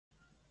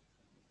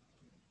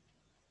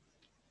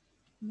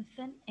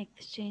Meson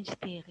exchange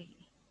theory.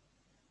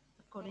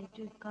 According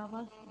to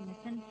Ikawa's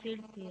meson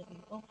field theory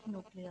of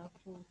nuclear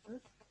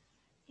forces,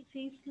 a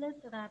ceaseless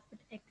rapid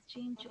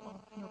exchange of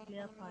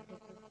nuclear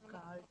particles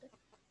called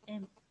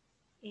M,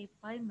 a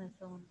pi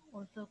meson,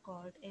 also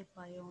called a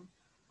pion,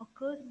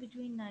 occurs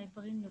between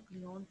neighboring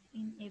nucleons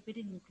in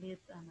every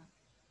nucleus.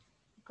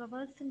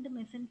 Kavaസിന്റെ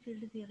മെസൺ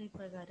field theory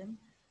പ്രകാരം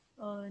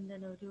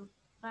എന്താണ് ഒരു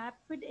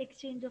rapid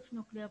exchange of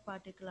nuclear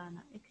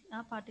പാർട്ടിക്കിളാണ്. ആ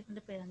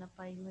പാർട്ടിക്കിളിന്റെ പേരാണ്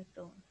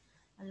പൈമെത്തോൺ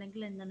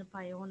അല്ലെങ്കിൽ എന്താണ്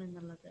പയോൺ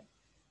എന്നുള്ളത്.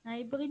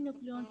 Neighbouring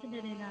ന്യൂക്ലിയോൺസിന്റെ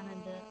ഇടയിലാണ്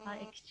എന്ത് ആ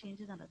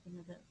എക്സ്ചേഞ്ച്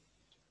നടക്കുന്നത്.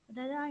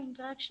 അതായത് ആ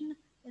ഇൻട്രാക്ഷൻ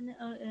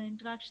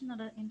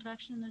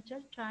എന്ന്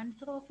വെച്ചാൽ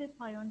transfer of A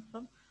പയോൺ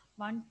from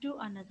one two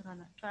another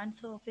ആണ്.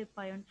 Transfer of A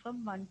പയോൺ from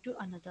one two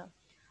another.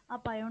 ആ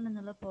പയോൺ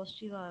എന്നുള്ള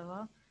പോസിറ്റീവ്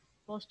ആവാം,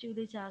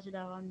 പോസിറ്റീവ്ലി ചാർജ്ഡ്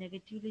ആവാം,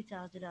 നെഗറ്റീവ്ലി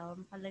ചാർജ്ഡ് ആവാം,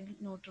 അല്ലെങ്കിൽ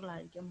ന്യൂട്രൽ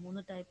ആയിരിക്കും.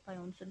 3 ടൈപ്പ്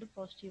അയോൺസ് ഉണ്ട്: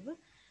 പോസിറ്റീവ്,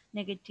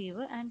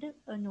 നെഗറ്റീവ് ആൻഡ്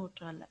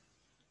ന്യൂട്രൽ.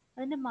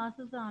 അതിന്റെ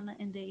മാസസ് ആണ്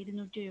എന്ത്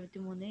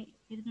 273,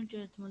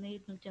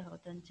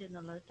 265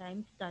 എന്നുള്ളത്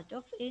times that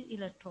of A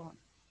electron.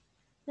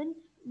 Then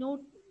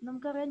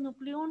നമുക്കറിയാം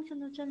ന്യൂക്ലിയോൺസ്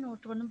എന്ന് വെച്ചാൽ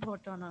ന്യൂട്രോണും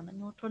പ്രോട്ടോണാണ്.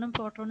 ന്യൂട്രോണും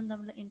പ്രോട്ടോണും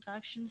തമ്മിലുള്ള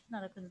ഇൻട്രാക്ഷൻസ്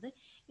നടക്കുന്നത്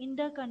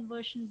Inter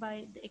conversion by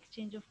the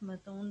exchange of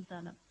mesons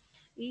ആണ്.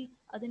 ഈ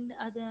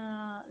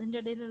അതിൻ്റെ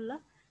ഇടയിലുള്ള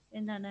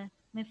എന്താണ്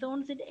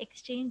മെസോൺസിന്റെ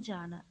എക്സ്ചേഞ്ച്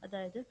ആണ്.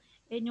 അതായത്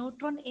A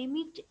neutron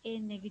emit A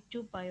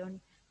negative പയോൺ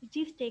which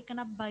is taken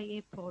up by A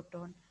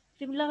proton.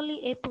 Similarly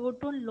A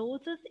proton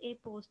losses A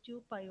positive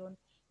പയോൺ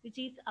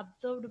which is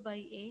absorbed by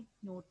A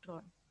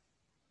neutron.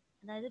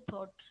 അതായത്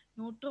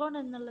neutron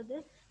എന്നുള്ളത്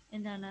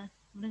എന്താണ്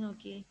ഇവിടെ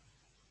നോക്കിയേ,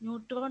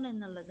 ന്യൂട്രോൺ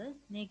എന്നുള്ളത്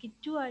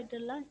നെഗറ്റീവ്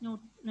ആയിട്ടുള്ള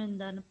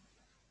എന്താണ്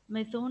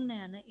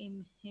മെസോണിനെയാണ്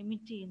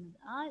എമിറ്റ് ചെയ്യുന്നത്.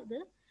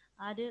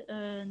 ആര്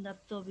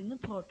അബ്സോർബ് ചെയ്യുന്നു?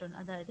 പ്രോട്ടോൺ.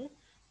 അതായത്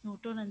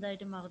ന്യൂട്രോൺ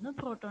എന്തായിട്ട് മാറുന്നു?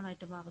 പ്രോട്ടോൺ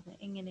ആയിട്ട് മാറുന്നു.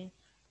 എങ്ങനെ?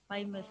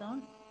 Pi meson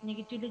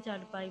negatively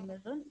charge pi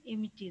meson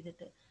emit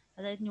ചെയ്തിട്ട്.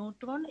 അതായത്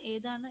ന്യൂട്രോൺ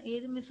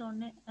ഏത്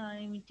മെസോണിനെ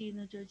എമിറ്റ്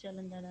ചെയ്യുന്നു ചോദിച്ചാൽ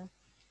എന്താണ്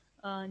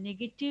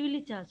നെഗറ്റീവ്ലി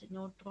ചാർജ്.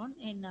 ന്യൂട്രോൺ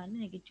എന്നാണ്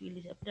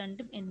നെഗറ്റീവ്ലി ചാർജ്.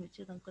 രണ്ടും എൻ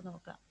വെച്ച് നമുക്ക്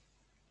നോക്കാം.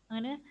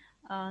 അങ്ങനെ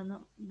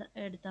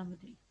എടുത്താൽ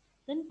മതി.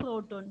 ദെൻ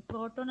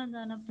പ്രോട്ടോൺ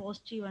എന്താണ്?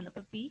 പോസിറ്റീവാണ്.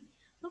 അപ്പോൾ പി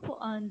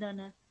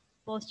എന്താണ്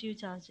positive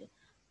charge.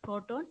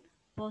 Proton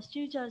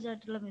positive charge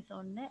ആയിട്ടുള്ള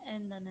മെസോണിനെ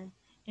എന്താണ്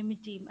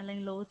എമിറ്റ് ചെയ്യും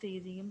അല്ലെങ്കിൽ ലോസ്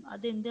ചെയ്യും.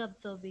 അത് എന്ത്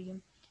അബ്സോർബ് ചെയ്യും?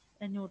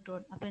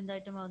 ന്യൂട്രോൺ. അപ്പോൾ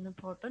എന്തായിട്ട് മാറുന്നു?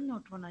 പ്രോട്ടോൺ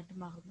ന്യൂട്രോൺ ആയിട്ട്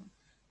മാറുന്നു.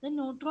 ദെൻ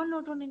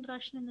ന്യൂട്രോൺ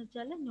ഇൻട്രാക്ഷൻ എന്ന്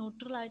വെച്ചാൽ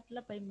ന്യൂട്രൽ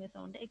ആയിട്ടുള്ള പൈ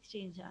മെസോണിന്റെ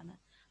എക്സ്ചേഞ്ച് ആണ്.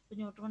 അപ്പോൾ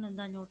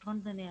ന്യൂട്രോൺ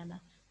തന്നെയാണ്.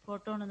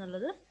 പ്രോട്ടോൺ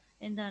എന്നുള്ളത്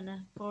എന്താണ്?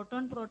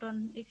 പ്രോട്ടോൺ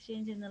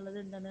എക്സ്ചേഞ്ച് എന്നുള്ളത്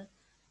എന്താണ്?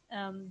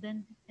 ദെൻ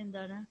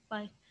എന്താണ്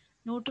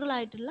ന്യൂട്രൽ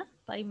ആയിട്ടുള്ള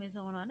പൈ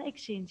മെസോണാണ്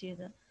എക്സ്ചേഞ്ച്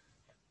ചെയ്തത്.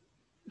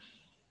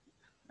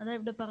 അതാ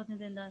ഇവിടെ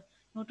പറഞ്ഞത് എന്താ?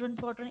 Neutron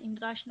proton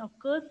interaction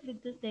occurs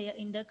with their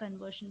Inter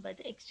conversion by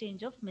the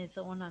exchange of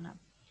meson ആണ്.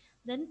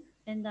 ദെൻ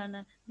എന്താണ്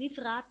these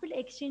rapid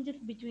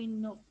exchanges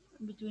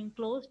between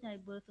close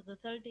neighbors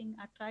result in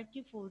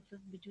attractive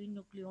forces between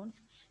nucleons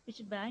which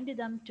bind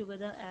them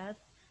together as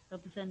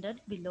represented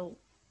below.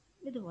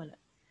 ഇതുപോലെ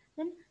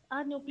then ആ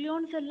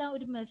nucleons എല്ലാം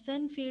ഒരു മെസൺ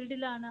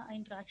ഫീൽഡിലാണ് ആ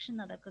interaction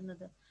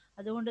നടക്കുന്നത്.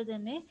 അതുകൊണ്ട്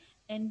തന്നെ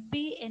NP,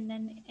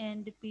 NN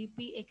and PP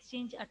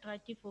exchange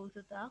attractive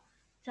forces are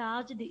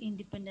charged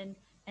independent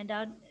and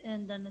R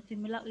എന്താണ്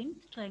similar in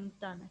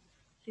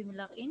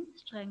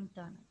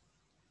strength ആണ്.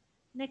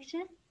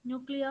 Next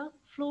nuclear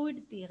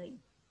fluid theory.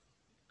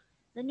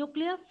 The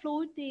nuclear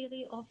fluid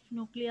theory of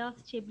nuclear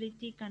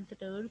stability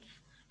considers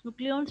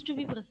nucleons to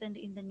be present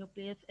in the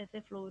nucleus as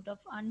a fluid of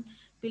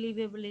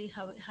unbelievably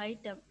high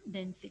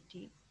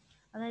density.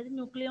 അതായത്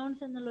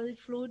nucleons എന്നുള്ളത്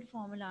fluid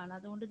ഫോമിലാണ്.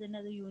 അതുകൊണ്ട് തന്നെ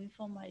അത്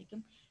uniform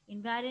ആയിരിക്കും.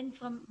 ഇൻവാരിയൻറ്റ്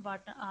from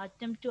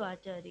atom to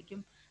atom ആയിരിക്കും.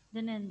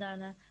 then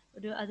എന്താണ്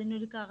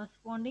അതിനൊരു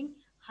കറസ്പോണ്ടിങ്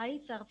ഹൈ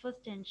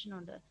സർഫസ് ടെൻഷൻ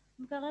ഉണ്ട്.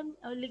 നമുക്കറിയാം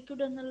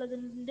ലിക്വിഡ്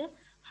എന്നുള്ളതിൻ്റെ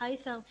ഹൈ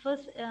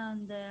സർഫസ്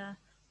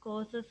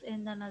കോസസ്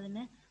എന്താണ്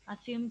അതിനെ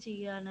അസ്യൂം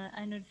ചെയ്യാണ്.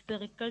 അതിനൊരു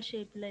സ്പെറിക്കൽ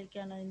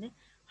ഷേപ്പിലേക്കാണ് അതിൻ്റെ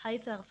ഹൈ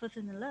സർഫസ്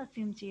എന്നുള്ള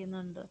അസ്യൂം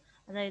ചെയ്യുന്നുണ്ട്.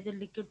 അതായത്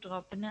ലിക്വിഡ്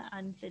ഡ്രോപ്പിന്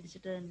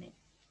അനുസരിച്ചിട്ട് തന്നെ.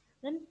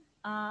 ദെൻ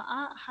ആ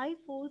high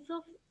force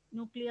of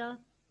nuclear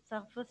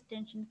surface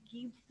tension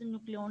keeps the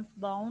nucleons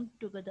bound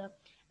together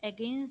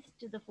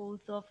against the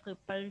force of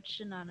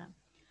repulsion ആണ്.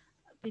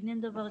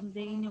 പിന്നെന്താ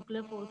പറയുന്നത്? ഈ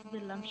ന്യൂക്ലിയർ ഫോഴ്സസ്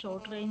എല്ലാം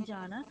ഷോർട്ട് റേഞ്ച്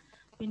ആണ്.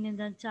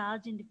 പിന്നെന്താ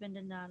ചാർജ്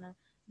ഇൻഡിപെൻഡൻ്റ് ആണ്.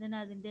 ദെൻ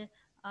അതിൻ്റെ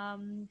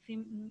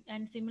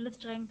and similar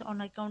strength on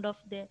account of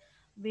the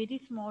very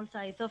small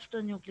size of the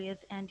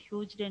nucleus and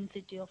huge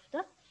density of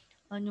the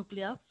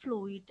nuclear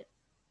fluid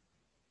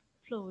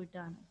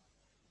ആണ്.